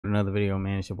Another video,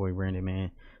 man. It's your boy Brandon, man.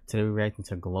 Today we're reacting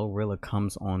to GloRilla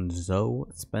comes on Zoe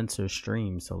Spencer's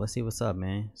stream. So let's see what's up,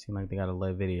 man. Seems like they got a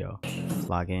live video. Let's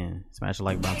log in. Smash the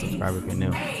like button, subscribe if you're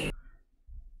new.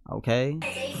 Okay.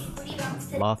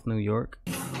 Loft, New York.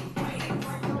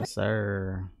 Yes,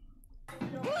 sir.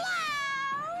 Hello!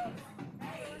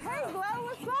 Hey, Glo,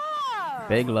 what's up?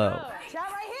 Big low.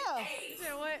 Chat right here.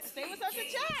 Say what? Say what's up to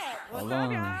chat. What's Hold up,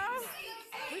 on. y'all?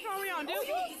 We probably on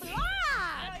Discord.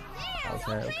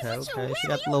 Okay. She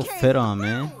got the little fit on,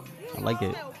 man. I like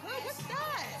it. What's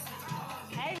that?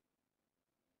 Hey,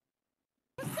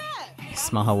 what's that?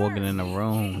 Smell her walking in the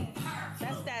room.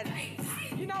 That's that.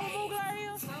 You know what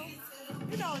Moogler is?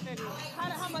 You know what that is.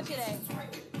 How much it ain't?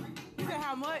 You said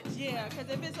how much? Yeah, because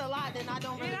if it's a lot, then I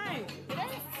don't really. It ain't. It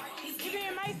ain't. You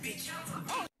being Macy.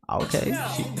 Okay.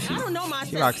 I don't know myself.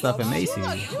 She rocks stuff in Macy's.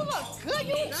 You look good.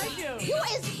 You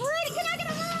is pretty. Can I get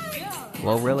a hug?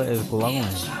 GloRilla is glowing.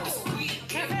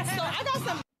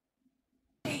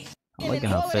 I'm liking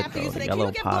her fit though, the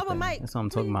yellow popping. That's what I'm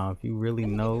talking about. If you really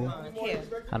know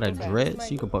how to dress,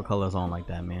 you can put colors on like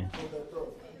that, man.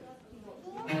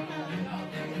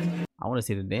 I want to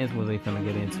see the dance moves they finna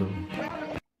get into.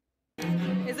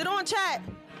 Is it on chat?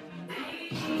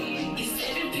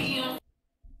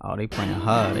 Oh, they playing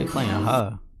her. They playing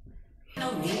her.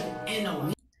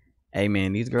 Hey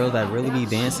man, these girls that really be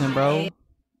dancing, bro,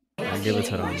 I give it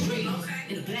to them.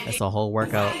 That's a whole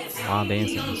workout while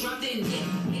dancing.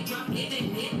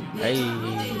 Hey. A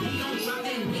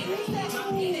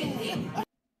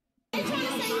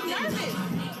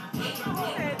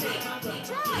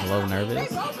little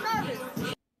nervous.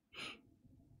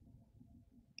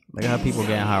 Look at how people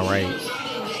getting her right.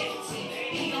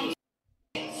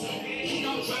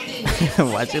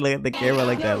 Watch you look at the camera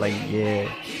like that, like,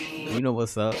 yeah, you know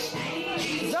what's up. Zoe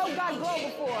got glow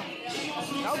before.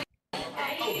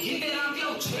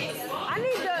 I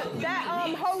need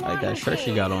that whole. I like that shirt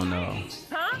she got on though.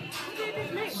 Huh?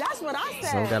 That's what I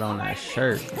said. Zoe got on that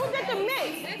shirt. Who did the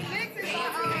mix? This mix is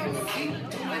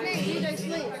DJ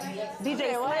Slink. DJ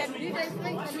what? DJ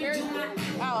Slink.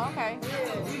 Oh, okay.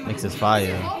 Mix is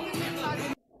fire.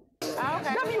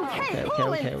 Okay.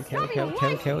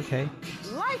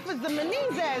 Life is the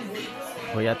Menezes.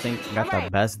 Well, y'all think got the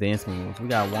best dance moves. We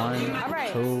got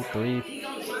 1, 2, 3,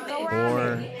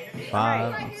 4,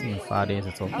 5. I'm seeing 5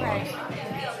 dancers so far.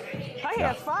 I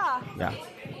hear 5. Yeah.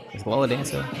 Is Glo a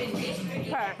dancer?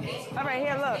 Okay. All right,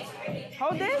 here, look.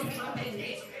 Hold this.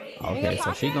 Okay,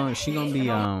 so she gonna be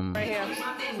Right here.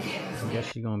 I guess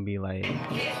she gonna be like.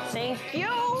 Thank you.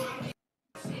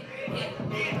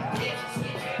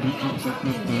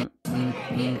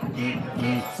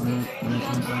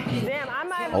 Damn, I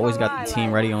might Always got the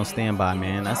team ready on standby,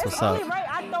 man. That's what's up. Right,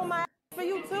 I throw my for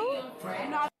you too.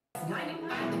 I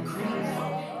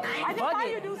just saw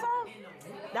you do something.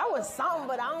 That was something,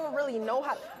 but I don't really know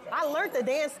how. I learned to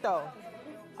dance though.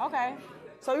 Okay.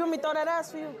 So you want me to throw that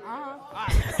ass for you?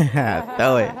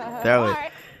 Throw it.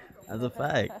 Right. That's a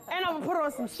fact. And I'm gonna put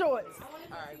on some shorts.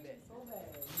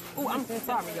 Ooh, I'm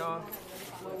sorry, y'all.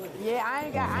 Yeah, I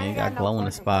ain't got. Man, you got glow in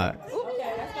the spot.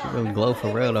 She really glow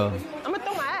for real though. I'm gonna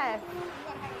throw my ass.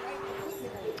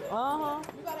 Oh,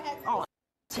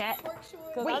 chat.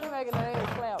 Wait.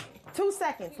 2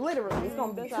 seconds, literally. It's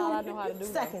gonna be 2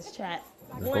 seconds, chat.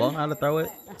 Glow how to throw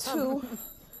it? 2,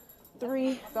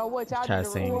 3. So what y'all Chat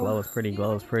saying glow is pretty.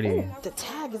 Glow is pretty. Ooh, the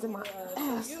tag is in my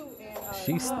ass.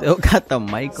 She still got the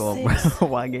mic on, bro.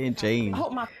 Why getting changed? I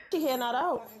hope my hair not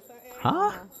out.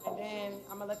 Huh? And then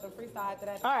I'm gonna let them freestyle after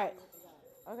that. All right.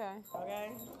 Okay.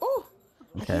 Ooh.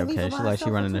 Okay. She like she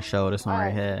running the show. This one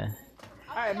right here.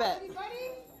 All right, bet.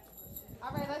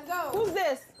 All right, let's go. Who's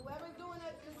this? Whoever's doing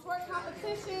the twerk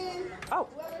competition. Oh.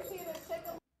 Whoever's here to take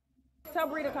a Tell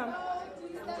Bree to come.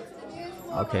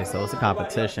 Okay, so it's a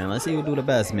competition. Let's see who do the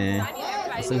best, man.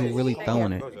 Let's see who really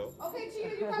throwing it. Okay, Cheetah,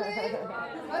 you come in.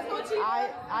 Let's go, Cheetah.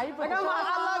 I got my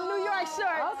I Love New York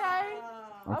shirt.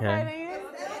 Okay.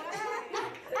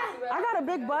 I got a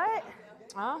big butt.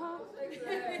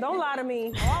 Don't lie to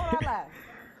me. Why would I lie?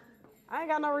 I ain't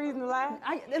got no reason to lie.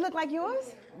 It look like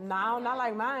yours? No, not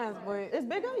like mine, but It's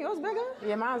bigger? Yours bigger?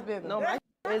 yeah, mine's bigger. No, mine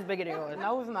is bigger than yours.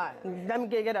 No, it's not. Let me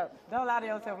get up. Don't lie to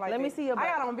yourself like that. Let me see your I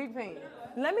butt. got on big pants.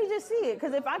 Let me just see it,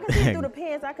 because if I can see it through the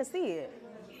pants, I can see it.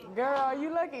 Girl, you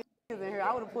lucky in here.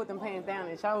 I would have put them pants down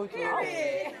and showed you. Oh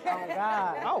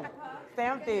God. Oh,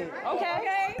 Stamped it.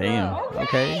 okay. Damn.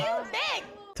 Okay. You thick.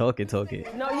 Talk it.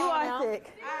 No, you are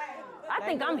thick. I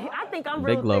think I'm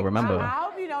real Big Glow, thick. remember. I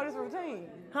hope you know this routine.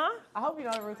 Huh? I hope you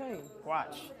know the routine.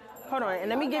 Watch. Hold on, and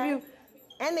let me give you.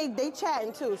 And they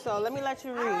chatting too, so let me let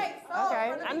you read. Right, so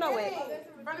okay, I know it.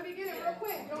 From the beginning, real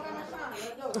quick. You don't got my shine.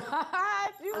 Let's go.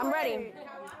 I'm ready.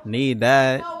 Need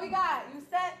that. No, we got you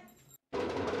set.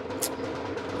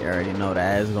 You already know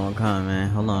that is gonna come, man.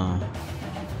 Hold on.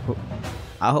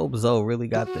 I hope Zoe really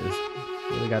got this.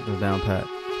 Really got this down pat.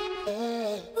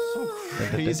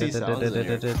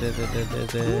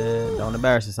 Don't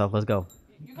embarrass yourself. Let's go.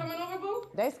 You coming over, boo?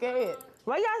 They scared.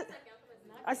 Why y'all?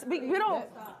 We don't.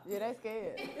 Yeah, they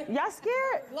scared. Y'all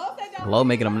scared? Glow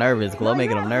making them nervous. Glow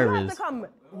making them You have nervous. to come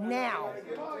now.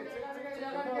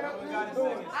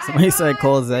 Somebody said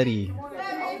call Zeddy.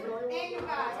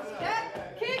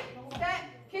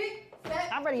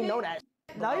 I already know that.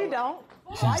 No, you don't.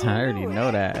 I already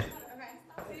know that.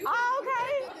 Oh,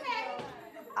 okay.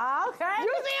 Okay.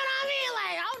 You see what I mean?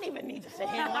 Like, I don't even need to sit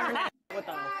here and learn that with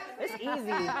them. It's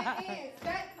easy.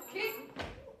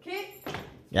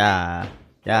 Yeah.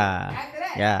 Yeah. After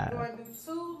that, Yeah. you're going to do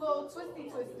 2 little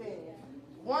twisty.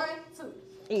 1, 2.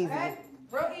 Easy. Okay?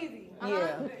 Real easy.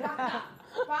 Yeah.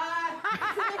 5,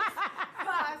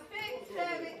 6,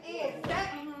 7, 8.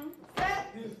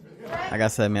 Set. Like I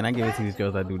said, man, I give it to these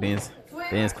girls that do dance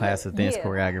classes, dance Yeah.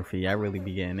 choreography. I really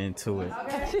be getting into it.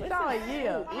 She thought,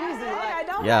 yeah, easy. Like,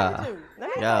 don't Yeah.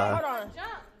 yeah. Hold on.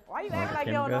 Why you acting like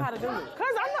you don't know how to do it?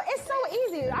 Cause I know it's so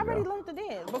easy. I already learned to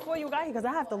dance before you got here. Cause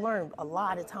I have to learn a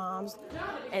lot of times,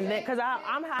 and then cause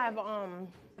I'm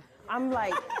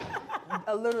like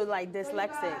a little like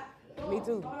dyslexic. Me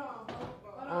too.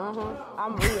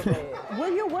 I'm real bad.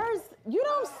 Well, your words, you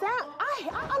don't sound.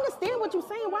 I understand what you're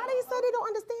saying. Why do you say they don't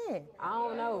understand? I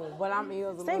don't know, but I'm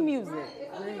ears a Say little. music.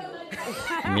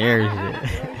 Mirror shit.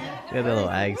 Get a little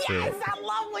accent. Yes, I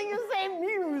love when you say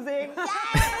music.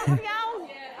 Yes, yo.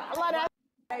 I love that.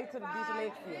 Hey, to the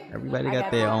dyslexia. Everybody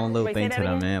got their own little Wait, thing say to that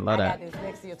them, again? man. Love I that. got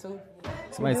dyslexia too.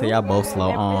 Somebody say y'all both slow.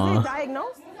 Is it Aw.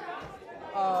 diagnosed?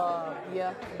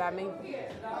 Yeah, by me.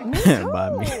 By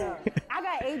me. I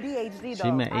got ADHD though.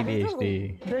 She meant I do too.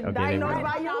 ADHD. The Okay, there we diagnosed go. by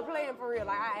I'm you? not playing for real.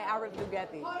 Like I really do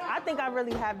got this. I think I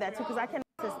really have that too, because I can't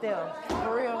sit still.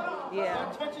 For real.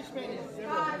 Yeah.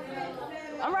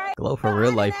 All right. Glow for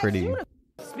real life pretty.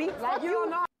 Speak. Like you don't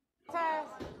know how to task.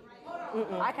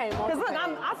 I can't Cause look,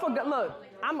 multitask. I forgot. Look,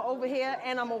 I'm over here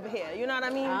and I'm over here. You know what I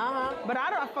mean? But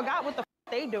I forgot what the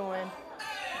they doing.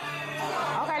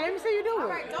 Okay, let me see you do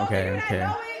it. Okay.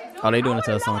 Oh, they doing it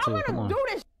to a song too. Come on. Do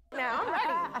this now. I'm ready.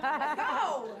 Let's go.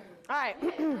 All right.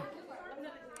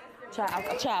 Child,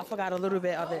 I forgot a little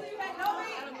bit of it.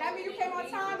 That means you came on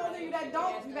time. Those of you that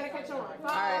don't, you better catch on. All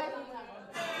right.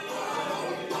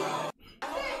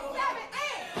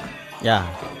 Yeah.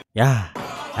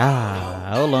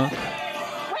 Hold on.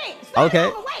 Wait. Okay.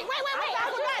 Wait. I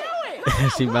forgot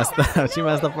it. She messed up. She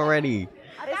messed up already.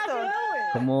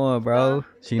 Come on, bro.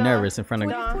 She nervous in front of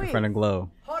Glow.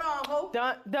 Hold on, ho.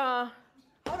 Dun.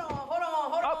 Hold on.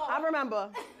 Oh, I remember.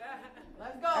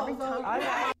 Let's go.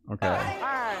 Okay. All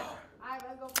right.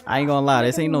 I ain't gonna lie.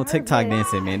 This ain't no TikTok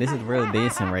dancing, man. This is real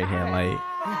dancing right here. Like,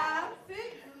 5, 6.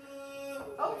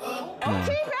 come on.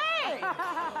 Keep it.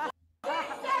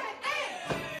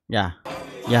 Yeah.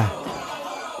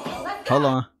 Hold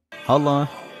on.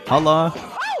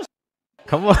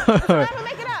 Come on.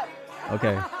 Make it up.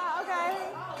 Okay. Okay.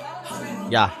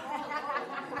 Yeah.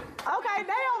 Okay,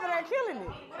 they over there killing it.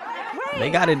 Wait. They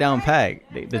got it down pat.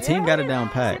 The team got it down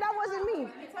See, pat. that wasn't me.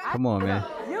 Come on, man.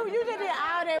 You did it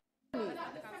all that.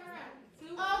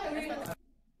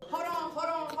 Hold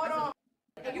on.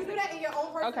 If you do that in your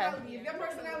own personality, if your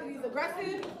personality is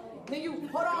aggressive, then you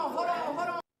hold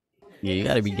on. Yeah, you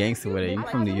gotta be gangster with it. You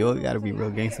from New York, you gotta be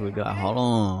real gangster with it. Hold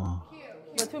on.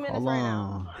 For 2 minutes Hold right now.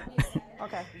 on.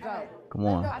 Okay, go. Come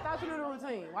on. I thought you knew the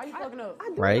routine. Why you fucking up? I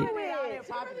do Right? know it.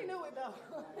 She really knew it though.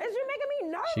 Is you making me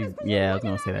nervous? She, 'Cause yeah, I you're was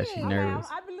gonna looking say at that. me. She nervous.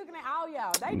 I be looking at all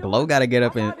y'all. They do Glow it. gotta get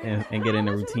up and get in the I want you to look at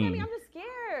me. routine. I'm just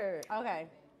scared. Okay.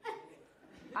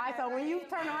 All right, so when you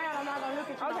turn around, I'm not gonna look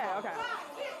at you. Okay.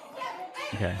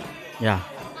 Okay.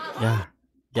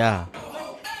 Yeah.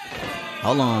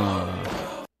 Hold on.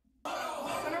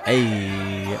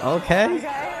 Hey. Okay.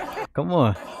 Come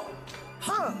on.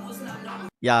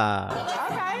 Yeah.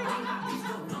 Okay.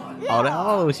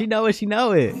 Oh, she know it.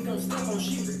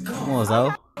 Come on,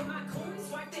 Zoe.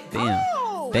 Damn.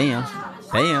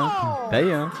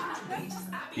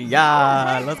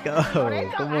 Yeah, let's go.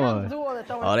 Come on.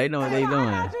 Oh, they know what they doing.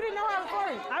 I thought you didn't know how to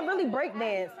twerk. I really break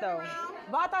dance though.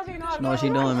 But I thought you know how to You know what she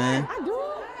doing, man? I do. I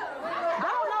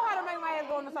don't know how to make my ass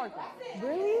go in a circle.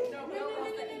 Really?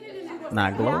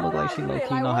 Nah, Glow look like she low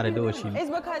key know how to do it. She It's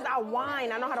because I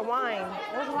whine. I know how to whine.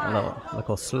 What's whine? look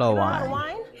how slow You know how to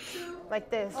wine. whine? Like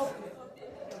this.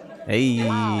 Hey,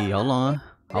 hold on.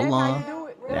 Do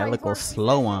it. That look how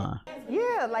slow on.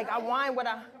 Yeah. Yeah, like I wind what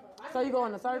I. So you go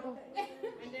in a circle.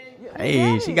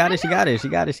 Hey, she got it. She got it. She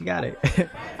got it. She got it.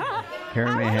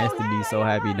 Herman has to be so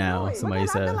happy now. Somebody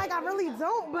Because I said. feel like I really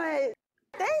don't, but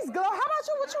thanks, Glo. How about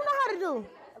you? What you know how to do?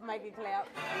 Make it clap.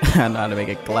 I know how to make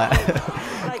it clap.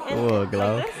 Cool,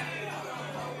 Glo.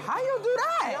 How you do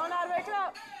that? You don't know how to make it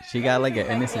clap? She got like an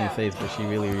innocent face, but she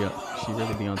really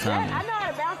be on time. I know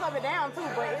how to bounce up and down too,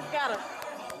 but it's gotta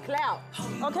clap.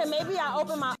 Okay, maybe I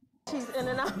open my cheeks in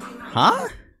and out. Huh?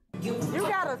 You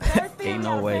gotta stand still. Ain't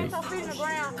no way. Put your feet in the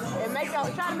ground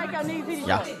and try to make your knees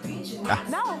easy. Yeah.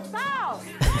 No, stop.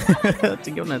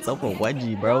 She giving herself a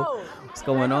wedgie, bro. What's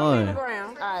going on? All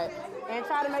right, and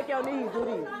try to make your knees do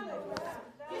this.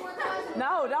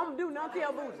 No, don't do nothing to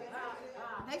your booty.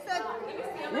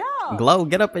 Yeah. Glo,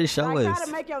 get up and show us. Try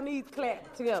to make your knees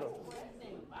clap together.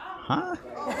 Huh?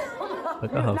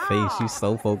 Look at her face. She's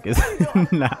so focused.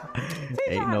 Nah.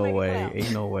 Ain't no way.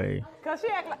 Ain't no way. Cause she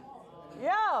act like,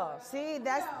 yeah. See,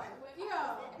 that's,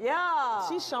 yeah.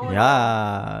 She's showing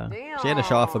Yeah. Damn. She had to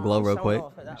show off for Glo real quick.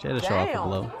 She had to show off for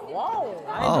Glo. Whoa.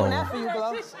 I ain't doing that for you,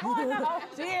 Glo.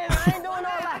 She ain't doing all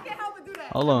that.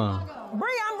 Hold on.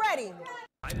 Bree, I'm ready.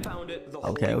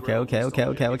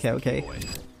 Okay.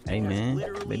 Hey man,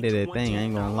 they did their thing. I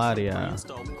ain't gonna lie to y'all.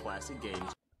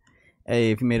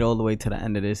 Hey, if you made it all the way to the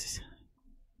end of this,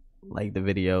 like the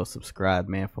video, subscribe,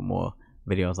 man, for more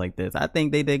videos like this. I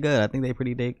think they did good. I think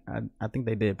they I think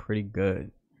they did pretty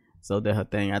good. So did her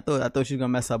thing. I thought she was gonna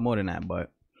mess up more than that,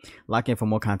 but lock in for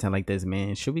more content like this,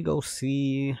 man. Should we go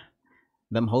see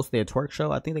them host their twerk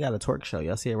show? I think they got a twerk show.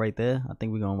 Y'all see it right there? I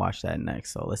think we're gonna watch that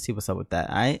next. So let's see what's up with that.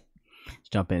 All right, let's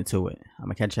jump into it. I'm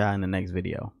gonna catch y'all in the next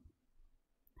video.